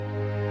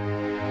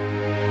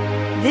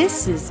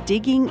This is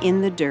Digging in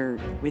the Dirt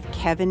with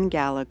Kevin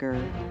Gallagher,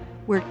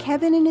 where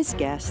Kevin and his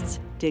guests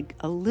dig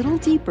a little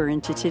deeper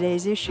into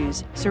today's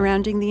issues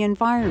surrounding the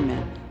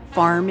environment,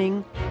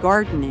 farming,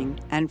 gardening,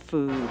 and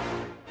food.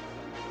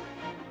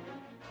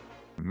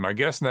 My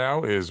guest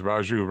now is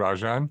Raju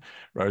Rajan.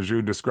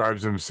 Raju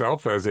describes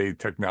himself as a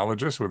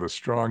technologist with a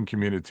strong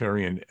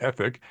communitarian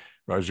ethic.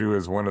 Raju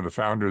is one of the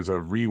founders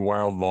of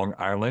ReWild Long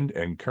Island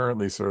and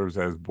currently serves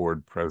as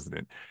board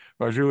president.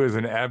 Raju is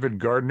an avid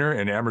gardener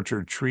and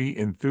amateur tree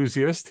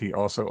enthusiast. He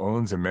also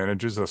owns and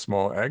manages a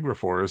small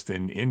agroforest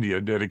in India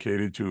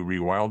dedicated to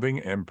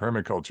rewilding and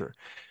permaculture.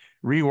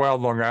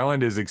 ReWild Long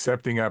Island is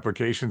accepting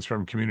applications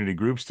from community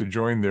groups to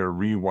join their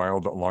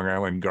ReWild Long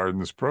Island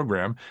Gardens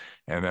program,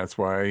 and that's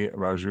why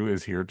Raju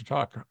is here to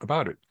talk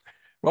about it.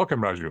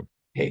 Welcome, Raju.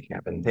 Hey,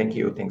 Kevin. Thank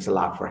you. Thanks a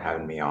lot for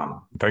having me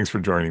on. Thanks for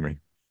joining me.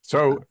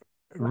 So,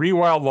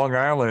 ReWild Long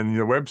Island,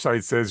 the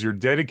website says you're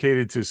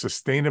dedicated to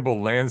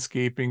sustainable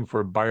landscaping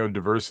for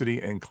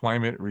biodiversity and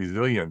climate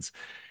resilience.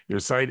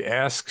 Your site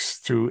asks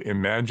to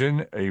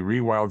imagine a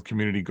rewild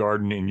community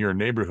garden in your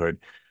neighborhood.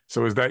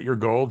 So is that your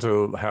goal,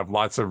 to have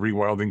lots of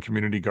rewilding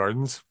community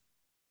gardens?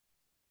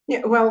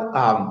 Yeah,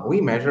 well,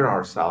 we measure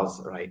ourselves,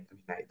 right?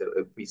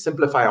 If we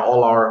simplify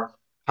all our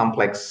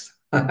complex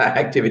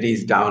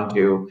activities down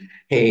to,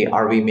 hey,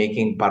 are we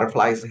making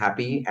butterflies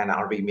happy and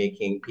are we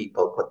making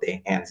people put their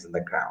hands in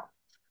the ground?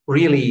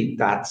 Really,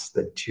 that's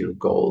the two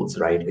goals,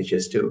 right? Which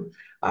is to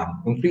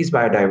increase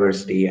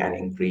biodiversity and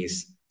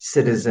increase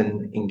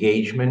citizen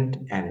engagement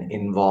and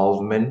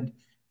involvement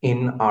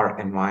in our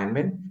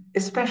environment,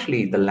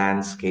 especially the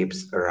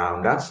landscapes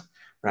around us,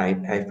 right?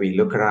 If we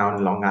look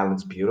around, Long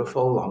Island's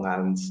beautiful. Long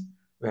Island's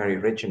very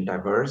rich and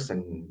diverse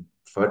and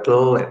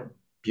fertile and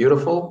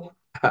beautiful.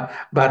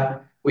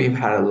 But we've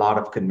had a lot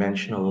of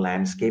conventional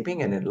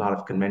landscaping and a lot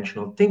of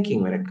conventional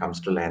thinking when it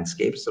comes to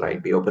landscapes,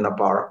 right? We open up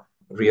our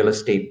real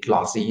estate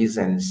glossies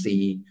and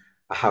see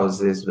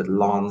houses with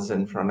lawns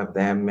in front of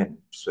them and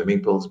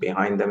swimming pools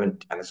behind them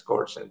and tennis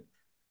courts, and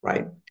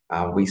right.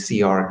 We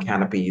see our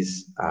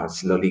canopies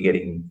slowly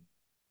getting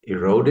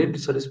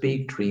eroded, so to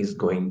speak, trees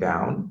going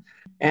down.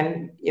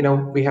 And,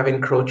 we have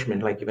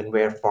encroachment, like even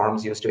where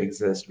farms used to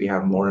exist, we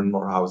have more and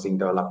more housing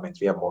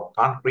developments. We have more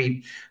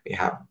concrete, we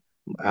have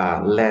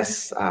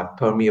less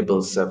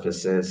permeable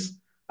surfaces,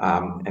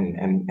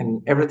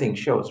 and everything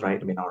shows, right?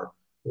 I mean, our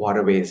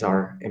waterways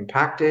are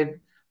impacted,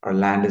 our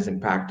land is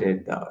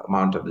impacted, the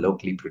amount of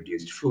locally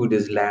produced food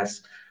is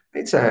less.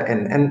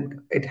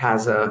 And it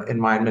has a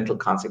environmental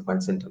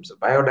consequence in terms of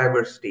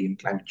biodiversity and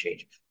climate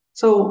change.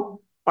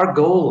 So our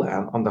goal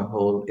on the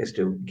whole is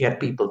to get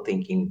people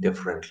thinking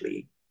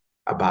differently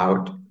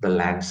about the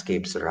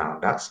landscapes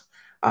around us,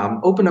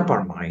 open up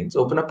our minds,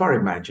 open up our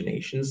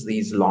imaginations.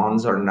 These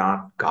lawns are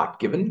not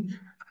God-given.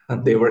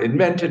 They were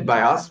invented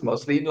by us,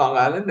 mostly in Long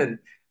Island, and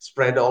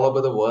spread all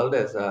over the world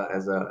as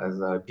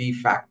a de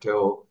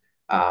facto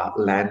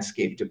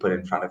landscape to put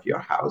in front of your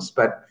house.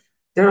 But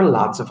there are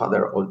lots of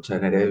other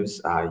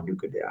alternatives.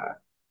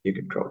 You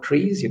could grow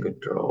trees, you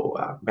could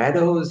grow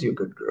meadows, you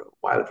could grow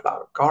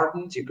wildflower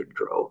gardens, you could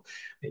grow,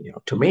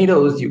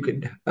 tomatoes. You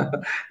could.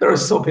 There are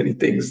so many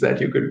things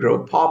that you could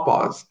grow,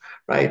 pawpaws,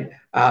 right?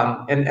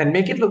 And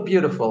make it look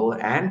beautiful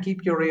and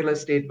keep your real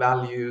estate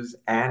values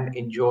and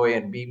enjoy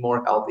and be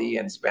more healthy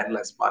and spend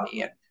less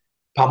money and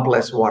pump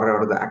less water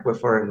out of the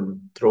aquifer and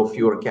throw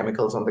fewer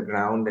chemicals on the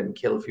ground and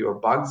kill fewer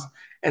bugs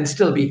and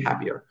still be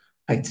happier.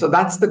 Right? So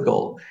that's the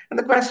goal. And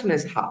the question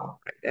is how,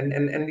 right?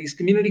 And these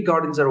community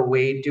gardens are a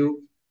way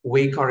to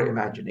wake our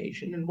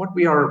imagination. And what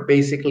we are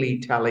basically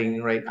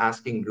telling, right,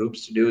 asking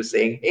groups to do is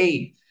saying,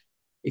 hey,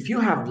 if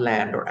you have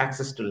land or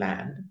access to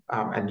land,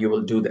 and you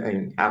will do that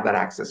and have that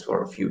access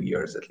for a few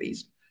years at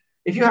least,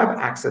 if you have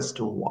access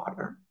to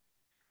water,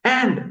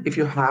 and if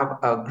you have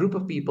a group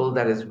of people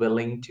that is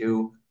willing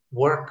to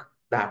work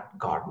that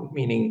garden,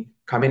 meaning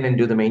come in and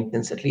do the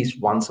maintenance at least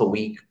once a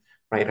week,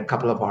 right, a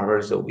couple of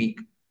hours a week,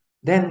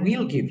 then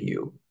we'll give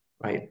you,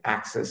 right,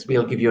 access.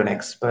 We'll give you an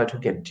expert who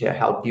can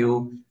help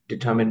you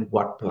determine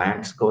what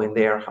plants go in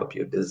there, help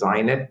you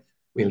design it.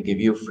 We'll give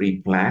you free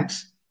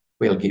plants.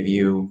 We'll give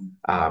you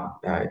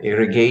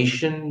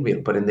irrigation.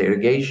 We'll put in the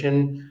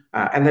irrigation.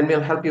 And then we'll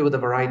help you with a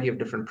variety of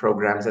different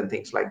programs and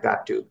things like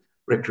that to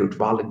recruit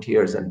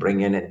volunteers and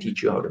bring in and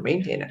teach you how to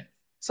maintain it.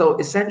 So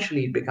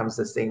essentially, it becomes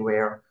this thing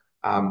where,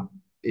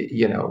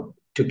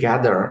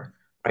 together,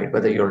 right,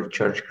 whether you're a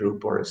church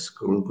group or a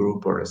school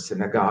group or a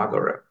synagogue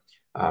or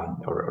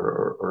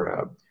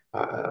a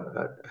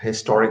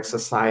historic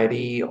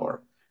society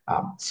or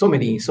so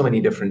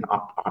many different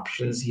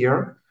options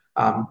here.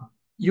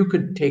 You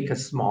could take a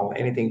small,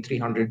 anything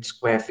 300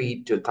 square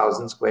feet to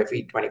 1,000 square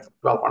feet,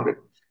 1,200,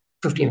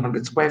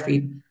 1,500 square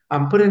feet,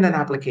 put in an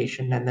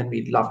application, and then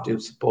we'd love to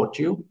support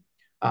you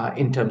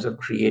in terms of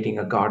creating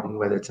a garden,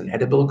 whether it's an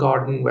edible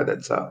garden, whether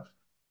it's a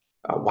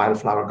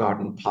wildflower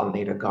garden,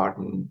 pollinator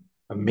garden,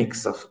 a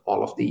mix of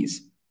all of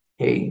these.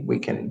 Hey, we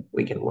can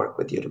work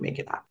with you to make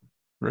it happen.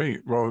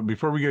 Great. Well,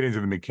 before we get into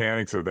the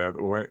mechanics of that,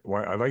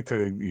 I'd like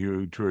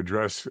you to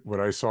address what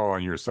I saw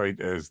on your site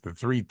as the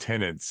three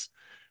tenets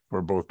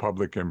for both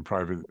public and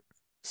private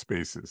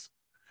spaces.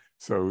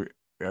 So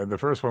the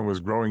first one was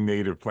growing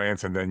native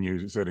plants, and then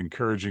you said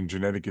encouraging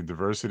genetic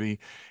diversity,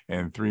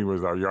 and 3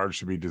 was our yard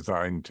should be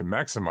designed to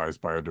maximize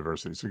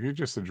biodiversity. So could you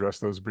just address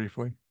those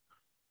briefly?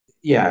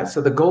 Yeah, so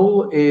the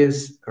goal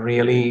is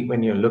really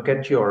when you look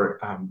at your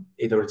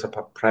either it's a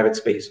private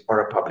space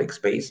or a public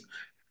space.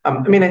 I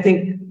mean, I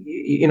think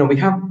we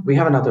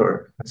have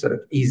another sort of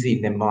easy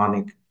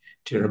mnemonic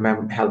to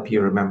remember, help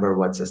you remember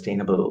what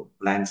sustainable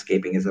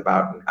landscaping is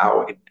about and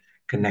how it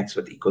connects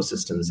with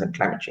ecosystems and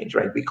climate change,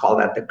 right? We call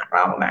that the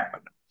crown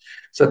acronym.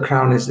 So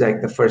crown is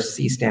like the first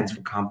C stands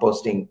for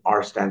composting,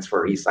 R stands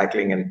for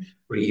recycling and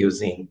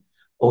reusing,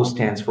 O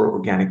stands for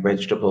organic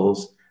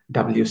vegetables,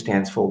 W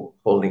stands for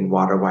holding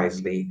water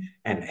wisely,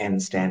 and N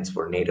stands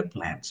for native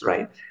plants,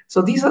 right?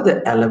 So these are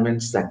the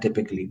elements that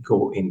typically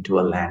go into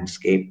a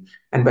landscape.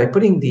 And by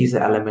putting these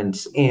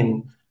elements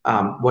in,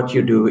 what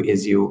you do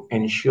is you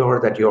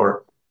ensure that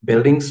you're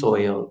building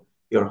soil,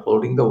 you're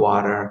holding the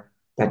water,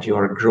 that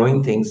you're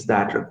growing things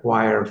that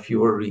require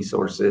fewer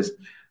resources,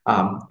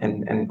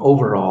 and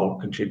overall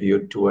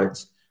contribute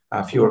towards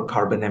fewer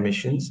carbon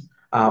emissions,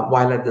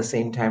 while at the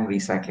same time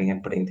recycling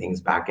and putting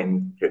things back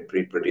in,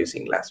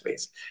 reproducing less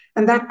waste.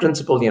 And that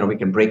principle, we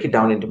can break it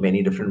down into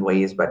many different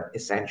ways, but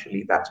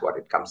essentially that's what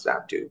it comes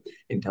down to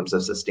in terms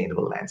of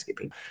sustainable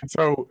landscaping.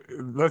 So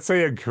let's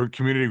say a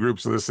community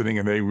group's listening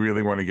and they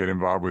really want to get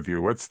involved with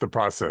you. What's the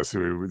process?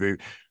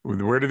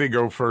 Where do they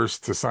go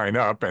first to sign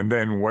up? And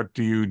then what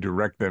do you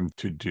direct them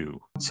to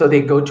do? So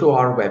they go to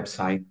our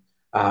website,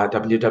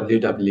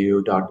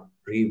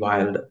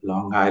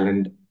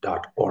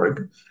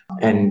 www.rewildlongisland.org.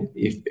 And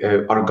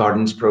if our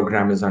gardens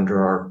program is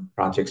under our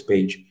projects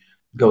page,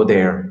 go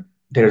there.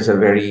 There's a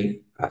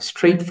very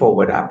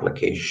straightforward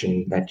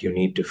application that you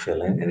need to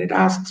fill in, and it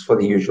asks for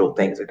the usual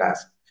things. It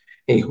asks,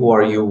 hey, who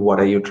are you? What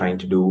are you trying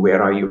to do?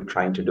 Where are you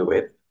trying to do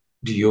it?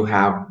 Do you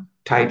have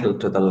title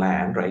to the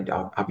land, right?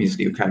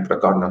 Obviously, you can't put a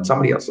garden on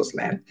somebody else's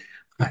land.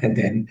 And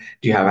then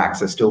do you have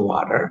access to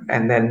water?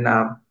 And then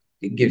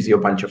it gives you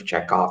a bunch of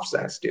checkoffs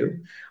as to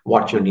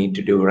what you need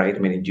to do, right? I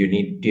mean, do you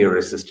need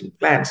deer-resistant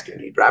plants? Do you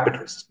need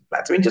rabbit-resistant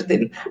plants? I mean, just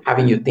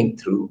having you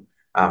think through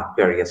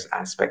various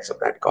aspects of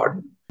that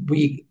garden.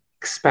 We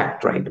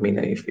expect, right? I mean,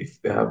 if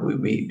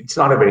it's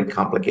not a very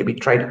complicated. We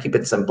try to keep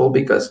it simple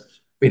because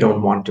we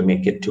don't want to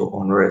make it too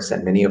onerous.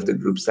 And many of the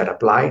groups that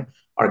apply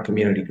are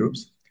community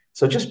groups.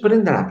 So just put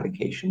in that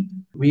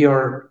application. We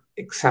are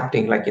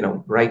accepting,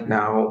 right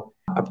now,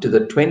 up to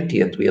the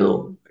 20th,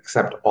 we'll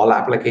accept all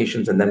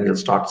applications and then we'll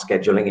start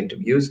scheduling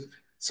interviews.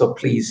 So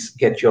please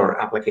get your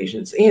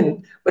applications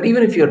in. But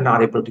even if you're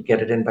not able to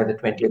get it in by the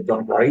 20th,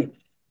 don't worry.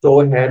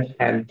 Go ahead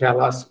and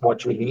tell us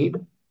what you need.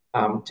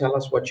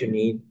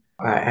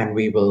 And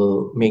we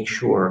will make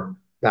sure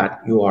that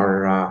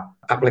your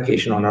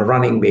application on a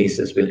running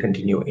basis will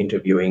continue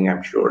interviewing,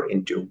 I'm sure,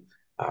 into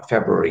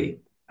February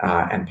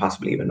and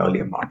possibly even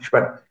earlier March.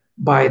 But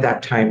by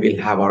that time,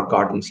 we'll have our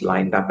gardens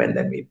lined up, and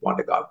then we want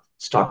to go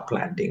start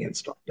planting and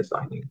start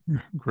designing.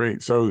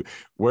 Great. So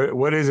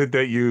what is it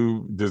that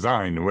you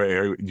design?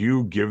 Do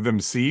you give them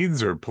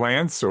seeds or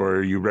plants,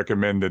 or you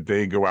recommend that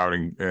they go out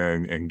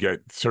and get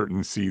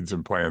certain seeds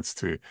and plants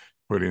to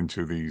put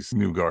into these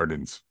new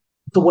gardens?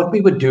 So what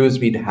we would do is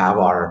we'd have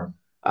our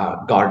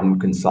garden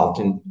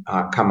consultant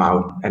come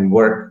out and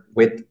work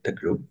with the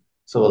group.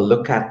 So we'll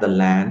look at the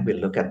land, we'll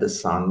look at the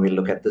sun, we'll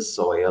look at the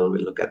soil,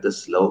 we'll look at the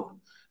slope,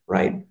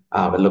 right?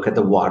 We'll look at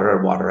the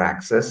water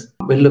access.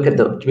 We'll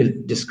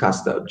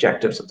discuss the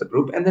objectives of the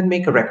group and then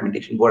make a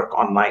recommendation, work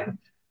online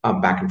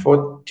back and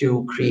forth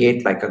to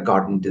create like a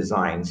garden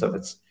design. So if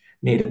it's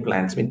native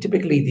plants, I mean,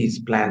 typically these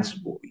plants,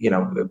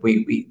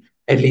 we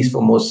at least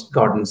for most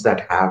gardens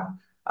that have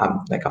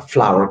like a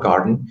flower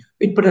garden,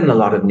 we put in a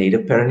lot of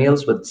native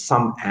perennials with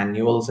some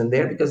annuals in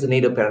there because the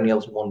native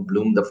perennials won't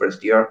bloom the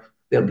first year.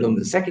 They'll bloom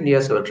the second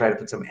year. So we'll try to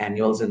put some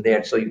annuals in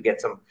there. So you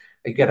get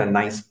a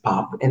nice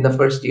pop in the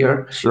first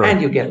year, sure.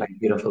 And you get like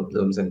beautiful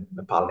blooms and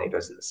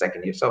pollinators in the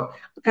second year. So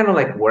we kind of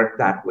like work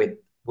that with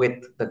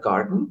the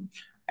garden.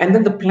 And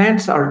then the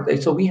plants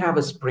so we have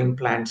a spring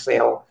plant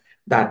sale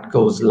that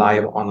goes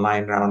live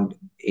online around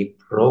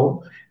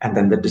April. And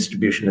then the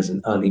distribution is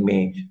in early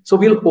May. So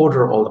we'll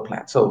order all the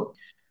plants. So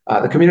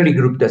the community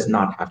group does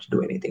not have to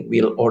do anything.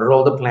 We'll order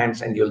all the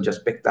plants and you'll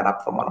just pick that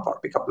up from one of our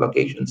pickup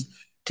locations,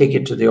 take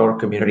it to your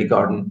community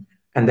garden.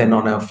 And then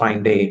on a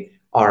fine day,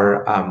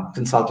 our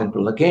consultant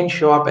will again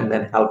show up and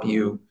then help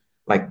you,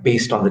 like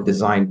based on the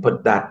design,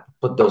 put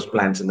those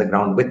plants in the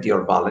ground with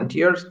your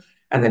volunteers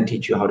and then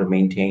teach you how to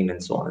maintain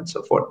and so on and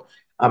so forth.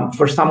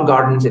 For some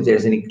gardens, if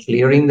there's any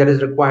clearing that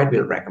is required,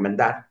 we'll recommend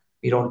that.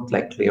 We don't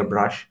like clear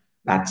brush.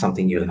 That's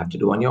something you'll have to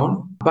do on your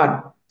own.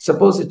 But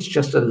suppose it's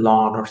just a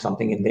lawn or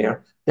something in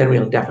there, then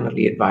we'll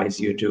definitely advise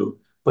you to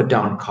put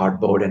down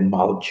cardboard and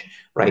mulch,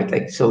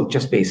 right? So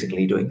just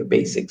basically doing the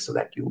basics so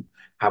that you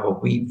have a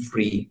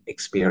weed-free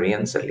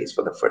experience, at least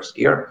for the first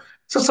year.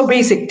 So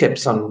basic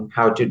tips on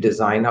how to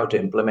design, how to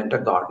implement a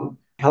garden,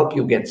 help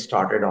you get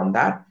started on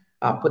that.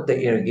 Put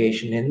the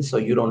irrigation in so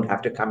you don't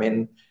have to come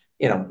in.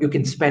 You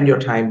can spend your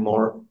time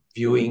more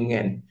viewing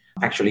and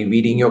actually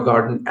weeding your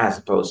garden as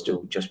opposed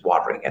to just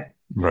watering it.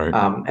 Right.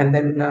 And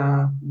then,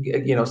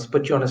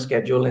 put you on a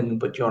schedule and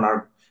put you on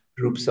our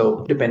group.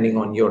 So depending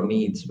on your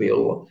needs,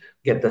 we'll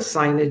get the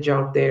signage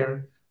out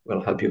there.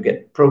 We'll help you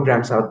get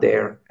programs out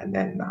there, and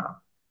then,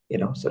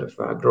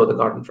 grow the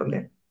garden from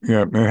there.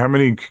 Yeah. And how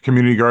many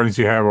community gardens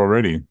do you have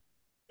already?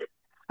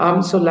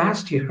 So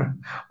last year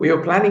we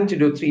were planning to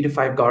do 3 to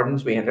 5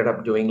 gardens. We ended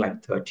up doing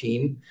like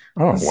 13.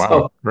 Oh, wow.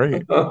 So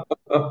Great.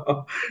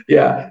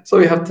 yeah, so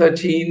we have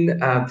 13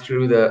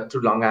 through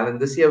Long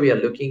Island. This year we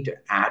are looking to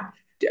add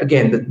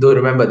again. Though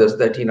remember, those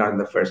 13 are in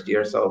the first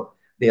year, so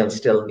they'll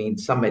still need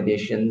some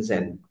additions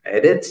and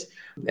edits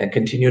and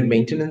continued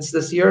maintenance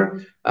this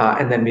year.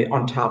 And then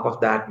on top of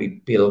that,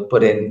 we'll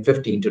put in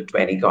 15 to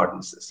 20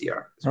 gardens this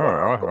year. Is Oh, what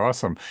our goal.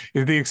 awesome.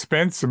 Is the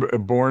expense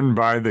borne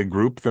by the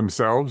group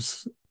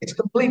themselves? It's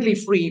completely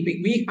free.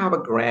 We have a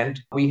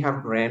grant. We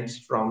have grants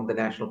from the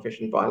National Fish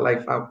and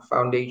Wildlife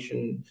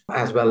Foundation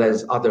as well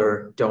as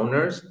other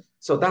donors.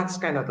 So that's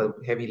kind of the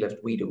heavy lift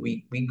we do.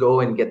 We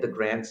go and get the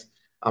grants.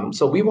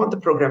 So we want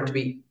the program to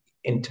be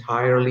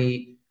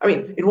entirely, I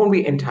mean, it won't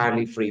be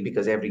entirely free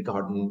because every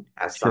garden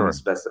has some Sure.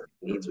 specific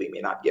needs we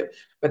may not give.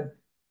 But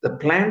the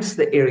plants,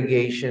 the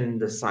irrigation,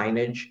 the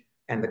signage,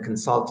 and the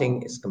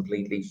consulting is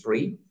completely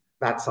free.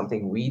 That's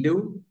something we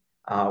do.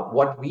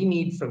 What we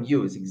need from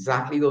you is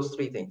exactly those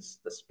three things: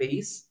 the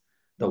space,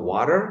 the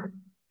water,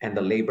 and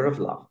the labor of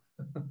love.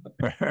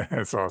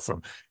 That's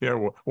awesome. Yeah,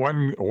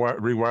 one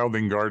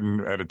rewilding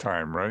garden at a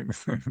time, right?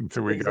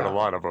 Until we got a Exactly.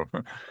 lot of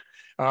them.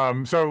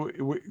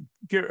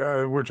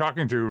 We're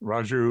talking to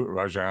Raju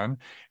Rajan,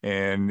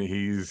 and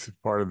he's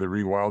part of the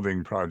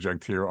rewilding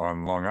project here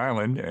on Long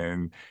Island,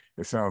 and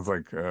it sounds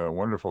like a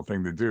wonderful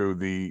thing to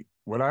do.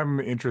 What I'm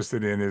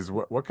interested in is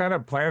what kind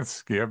of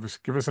plants. Give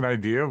us an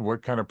idea of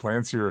what kind of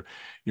plants you're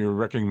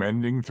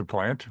recommending to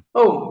plant?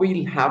 Oh,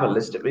 we'll have a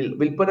list.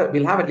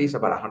 We'll have at least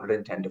about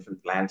 110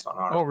 different plants on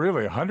Oh, our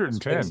really? swings.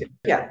 110?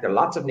 Yeah, there are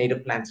lots of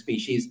native plant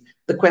species.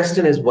 The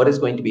question is, what is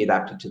going to be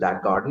adapted to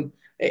that garden?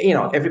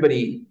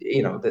 Everybody,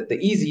 the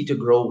easy to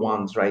grow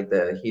ones, right?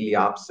 The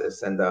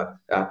Heliopsis and the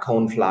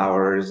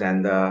coneflowers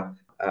and the,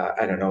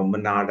 I don't know,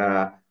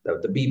 Monarda,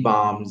 the bee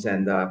balms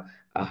and the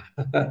uh,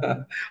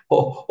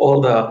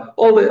 all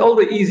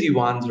the easy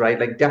ones, right?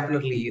 Like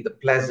definitely the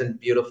pleasant,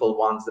 beautiful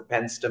ones, the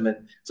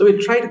penstemon. So we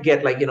try to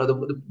get like,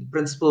 the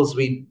principles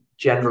we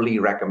generally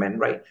recommend,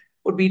 right?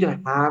 Would be to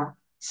have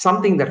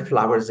something that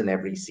flowers in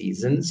every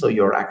season. So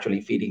you're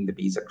actually feeding the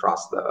bees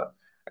across the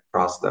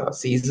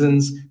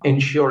seasons,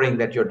 ensuring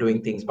that you're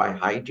doing things by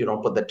height. You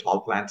don't put the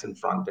tall plants in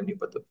front and you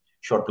put the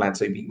short plants.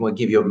 So we'll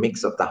give you a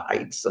mix of the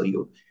heights so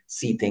you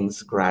see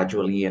things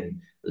gradually and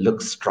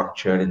look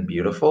structured and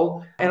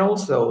beautiful. And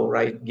also,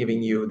 right,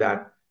 giving you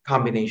that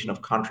combination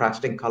of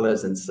contrasting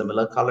colors and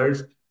similar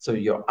colors. So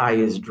your eye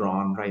is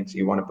drawn, right? So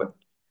you want to put,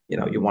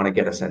 you want to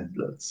get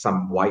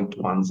some white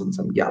ones and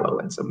some yellow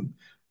and some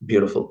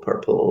beautiful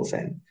purples,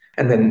 and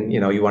then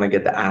you want to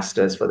get the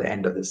asters for the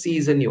end of the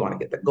season. You want to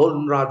get the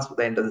goldenrods for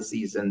the end of the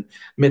season,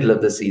 middle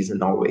of the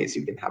season. Always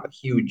you can have a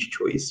huge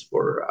choice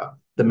for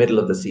the middle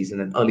of the season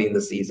and early in the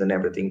season.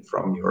 Everything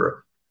from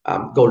your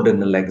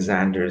golden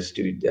alexanders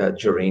to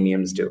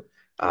geraniums to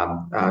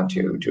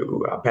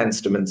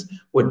penstemons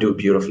would do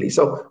beautifully.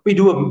 So we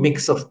do a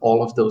mix of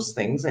all of those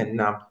things, and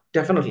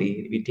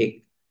definitely we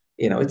take,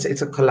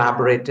 it's a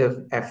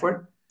collaborative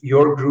effort.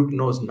 Your group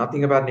knows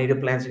nothing about native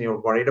plants and you're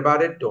worried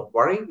about it, don't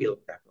worry. We'll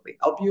definitely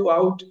help you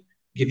out,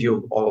 give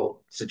you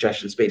all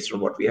suggestions based on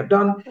what we have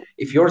done.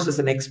 If yours is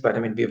an expert, I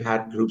mean, we've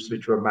had groups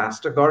which were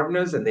master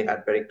gardeners and they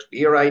had very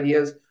clear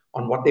ideas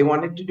on what they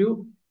wanted to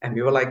do. And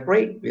we were like,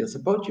 great, we'll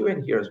support you.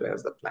 And here's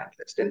where's the plant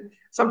list. And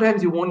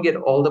sometimes you won't get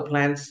all the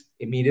plants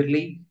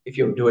immediately if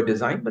you do a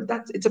design, but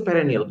it's a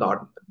perennial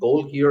garden. The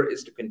goal here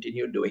is to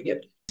continue doing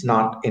it. It's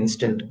not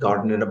instant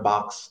garden in a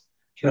box,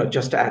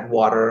 just to add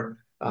water,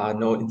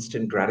 no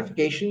instant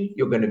gratification.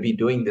 You're going to be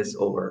doing this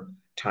over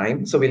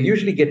time. So we'll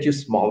usually get you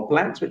small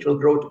plants, which will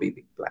grow to be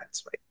big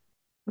plants, right?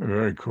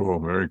 Very cool.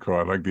 Very cool.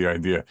 I like the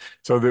idea.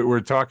 So that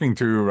we're talking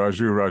to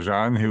Raju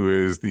Rajan, who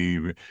is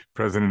the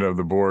president of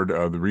the board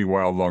of the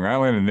ReWild Long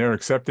Island, and they're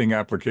accepting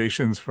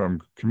applications from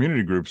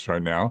community groups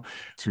right now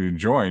to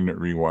join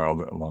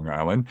ReWild Long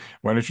Island.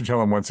 Why don't you tell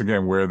them once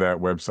again where that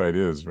website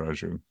is,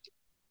 Raju?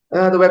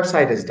 The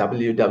website is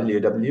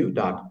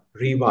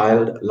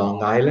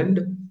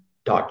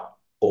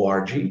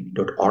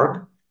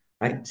www.rewildlongisland.org.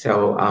 Right?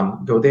 So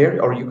go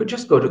there, or you could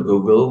just go to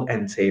Google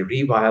and say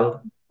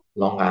ReWild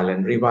Long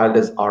Island. ReWild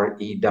is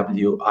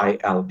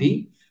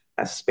ReWild,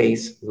 a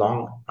space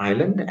Long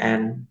Island,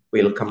 and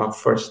we'll come up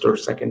first or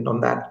second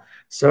on that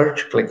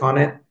search. Click on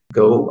it,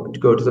 go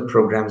to the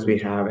programs we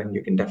have, and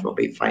you can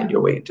definitely find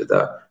your way to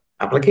the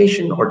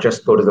application, or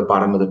just go to the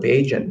bottom of the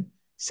page and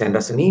send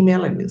us an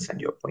email and we'll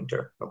send you a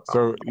pointer. No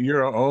problem. So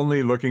you're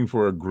only looking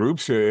for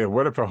groups.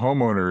 What if a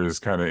homeowner is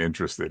kind of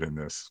interested in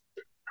this?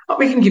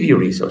 We can give you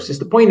resources.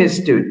 The point is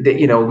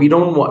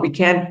we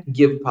can't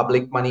give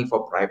public money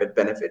for private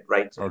benefit,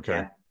 right? So we Okay.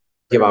 can't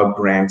give out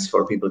grants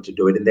for people to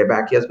do it in their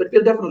backyards, but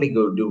we'll definitely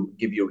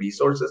give you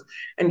resources.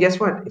 And guess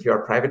what? If you're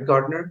a private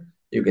gardener,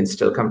 you can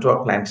still come to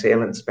our plant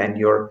sale and spend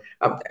your.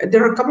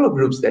 There are a couple of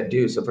groups that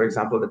do. So, for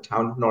example, the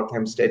town of North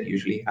Hempstead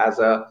usually has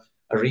a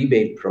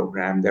rebate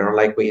program. There are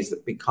like ways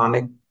that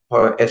Peconic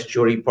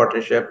Estuary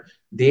Partnership,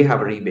 they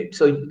have a rebate.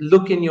 So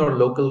look in your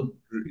local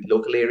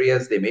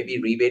areas. There may be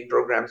rebate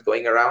programs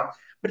going around,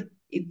 but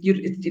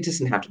it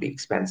doesn't have to be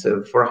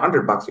expensive. For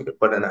 $100, you could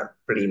put in a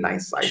pretty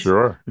nice size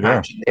Sure. Yeah.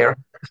 patch there.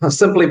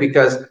 Simply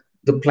because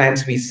the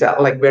plants we sell,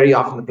 like very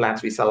often the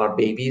plants we sell are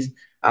babies,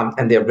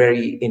 and they're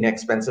very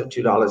inexpensive,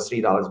 $2,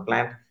 $3 a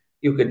plant.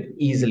 You could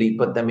easily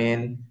put them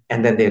in,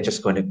 and then they're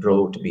just going to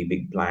grow to be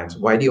big plants.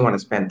 Why do you want to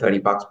spend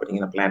 $30 putting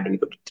in a plant when you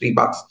go to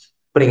 $3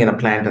 putting in a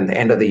plant, and at the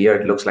end of the year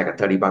it looks like a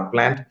 $30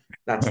 plant?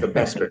 That's the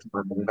best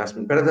return on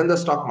investment, better than the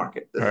stock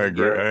market. I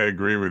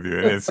agree with you,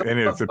 and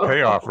it's a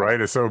payoff,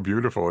 right? It's so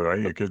beautiful, right?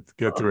 You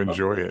get to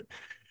enjoy it.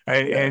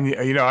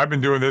 And I've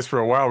been doing this for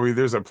a while.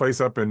 There's a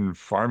place up in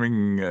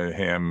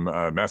Framingham,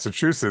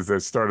 Massachusetts, that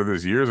started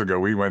this years ago.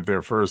 We went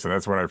there first, and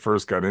that's when I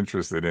first got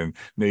interested in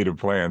native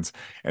plants.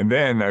 And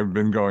then I've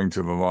been going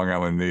to the Long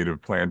Island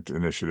Native Plant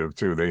Initiative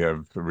too. They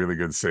have really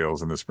good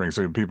sales in the spring,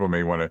 so people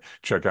may want to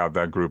check out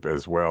that group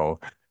as well.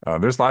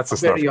 There's lots of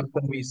stuff. Very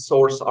often we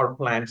source our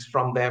plants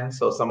from them.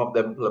 So some of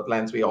the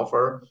plants we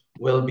offer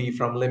will be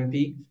from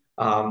Limpy.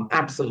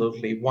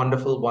 Absolutely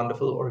wonderful,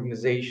 wonderful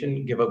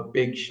organization. Give a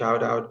big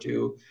shout out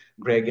to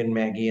Greg and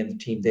Maggie and the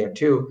team there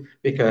too,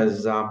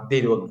 because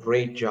they do a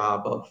great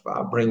job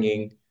of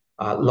bringing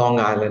Long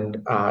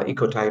Island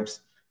ecotypes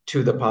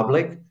to the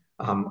public.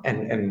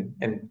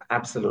 And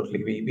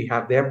absolutely, we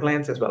have their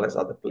plants as well as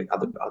other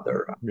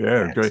Yeah,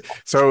 plants. great.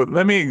 So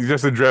let me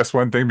just address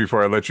one thing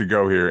before I let you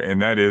go here,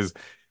 and that is,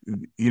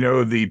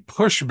 the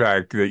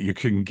pushback that you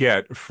can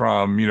get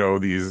from,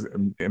 these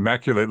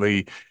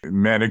immaculately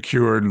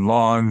manicured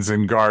lawns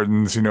and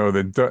gardens,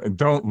 that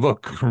don't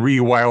look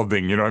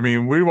rewilding. I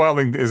mean,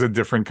 rewilding is a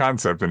different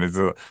concept, and it's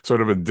a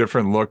sort of a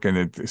different look, and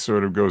it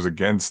sort of goes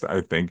against, I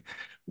think,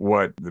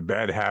 what the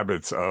bad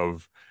habits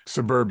of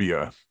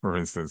suburbia, for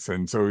instance.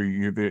 And so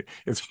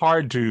it's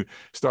hard to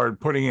start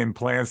putting in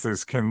plants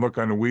that can look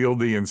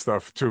unwieldy and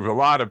stuff to a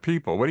lot of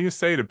people. What do you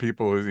say to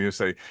people as you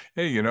say,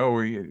 hey,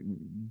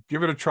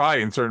 give it a try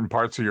in certain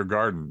parts of your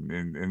garden,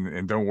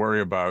 and don't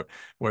worry about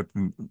what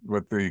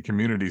the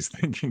community's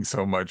thinking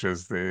so much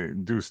as they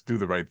do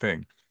the right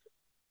thing?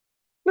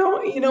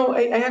 No,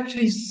 I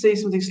actually say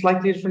something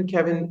slightly different,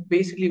 Kevin.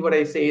 Basically, what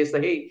I say is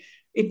that, hey,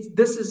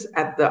 this is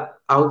at the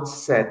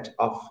outset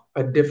of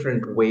a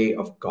different way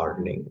of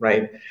gardening,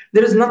 right?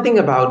 There is nothing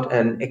about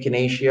an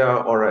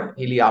echinacea or a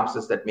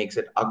heliopsis that makes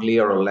it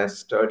uglier or less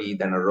sturdy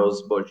than a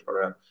rose bush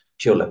or a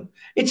tulip.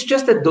 It's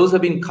just that those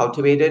have been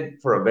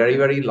cultivated for a very,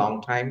 very long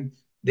time.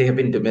 They have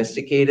been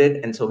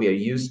domesticated, and so we are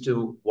used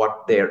to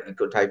what their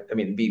ecotype. I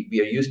mean,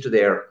 we are used to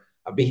their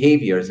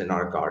behaviors in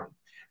our garden.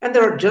 And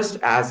there are just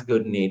as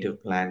good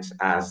native plants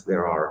as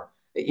there are.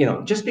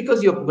 Just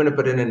because you're going to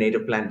put in a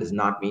native plant does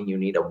not mean you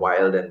need a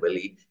wild and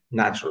really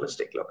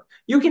naturalistic look.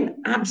 You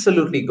can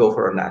absolutely go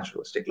for a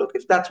naturalistic look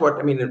if that's what,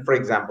 I mean, for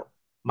example,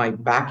 my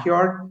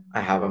backyard, I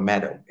have a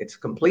meadow. It's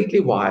completely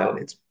wild.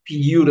 It's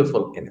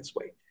beautiful in its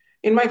way.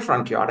 In my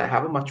front yard, I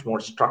have a much more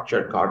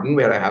structured garden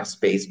where I have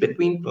space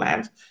between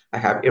plants. I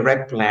have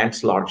erect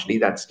plants largely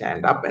that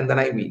stand up, and then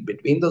I weed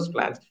between those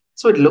plants.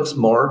 So it looks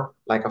more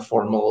like a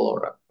formal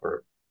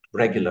or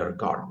regular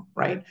garden,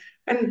 right?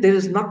 And there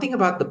is nothing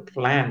about the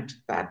plant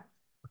that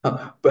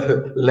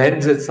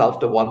lends itself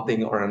to one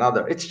thing or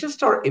another. It's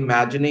just our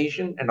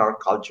imagination and our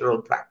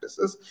cultural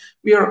practices.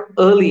 We are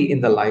early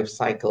in the life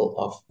cycle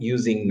of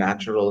using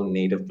natural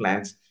native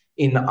plants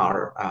in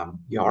our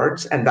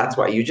yards, and that's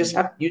why you just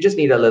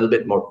need a little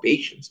bit more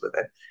patience with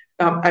it.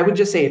 I would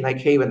just say, like,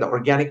 hey, when the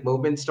organic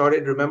movement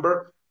started,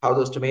 remember how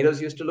those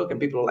tomatoes used to look, and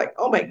people were like,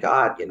 "Oh my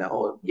God,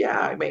 yeah,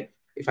 I mean,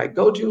 if I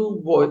go to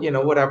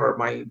whatever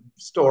my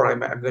store, I'm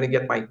going to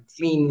get my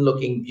clean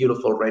looking,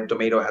 beautiful red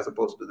tomato as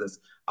opposed to this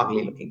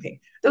ugly looking thing."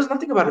 There's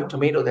nothing about a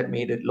tomato that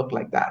made it look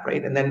like that,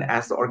 right? And then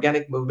as the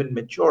organic movement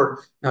matured,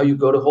 now you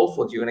go to Whole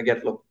Foods, you're going to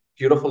get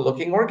beautiful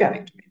looking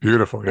organic tomatoes.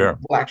 Beautiful, yeah.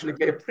 We'll actually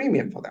pay a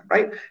premium for them,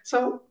 right?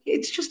 So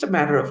it's just a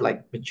matter of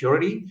like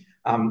maturity,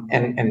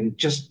 and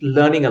just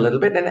learning a little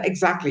bit. And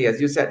exactly as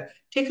you said,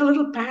 take a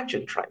little patch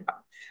and try it out.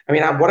 I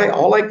mean,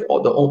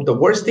 the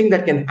worst thing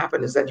that can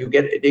happen is that you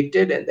get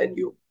addicted and then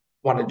you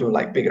want to do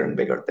like bigger and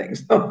bigger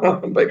things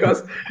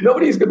because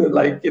nobody's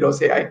going to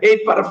say, I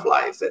hate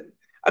butterflies and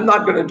I'm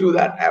not going to do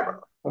that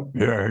ever.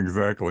 Yeah,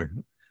 exactly.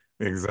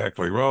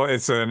 Exactly. Well,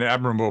 it's an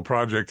admirable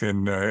project.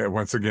 And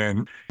once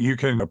again, you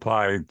can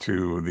apply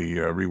to the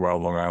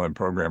ReWild Long Island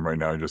program right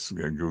now. Just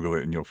Google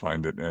it and you'll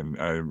find it. And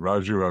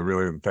Raju, I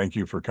really thank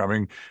you for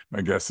coming.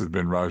 My guest has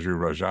been Raju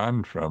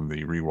Rajan from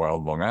the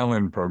ReWild Long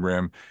Island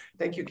program.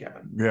 Thank you,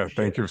 Kevin. Yeah,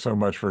 thank you so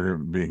much for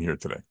being here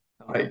today.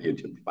 All right, you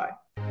too. Bye.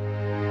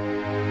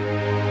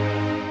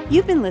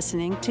 You've been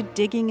listening to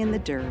Digging in the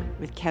Dirt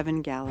with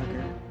Kevin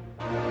Gallagher.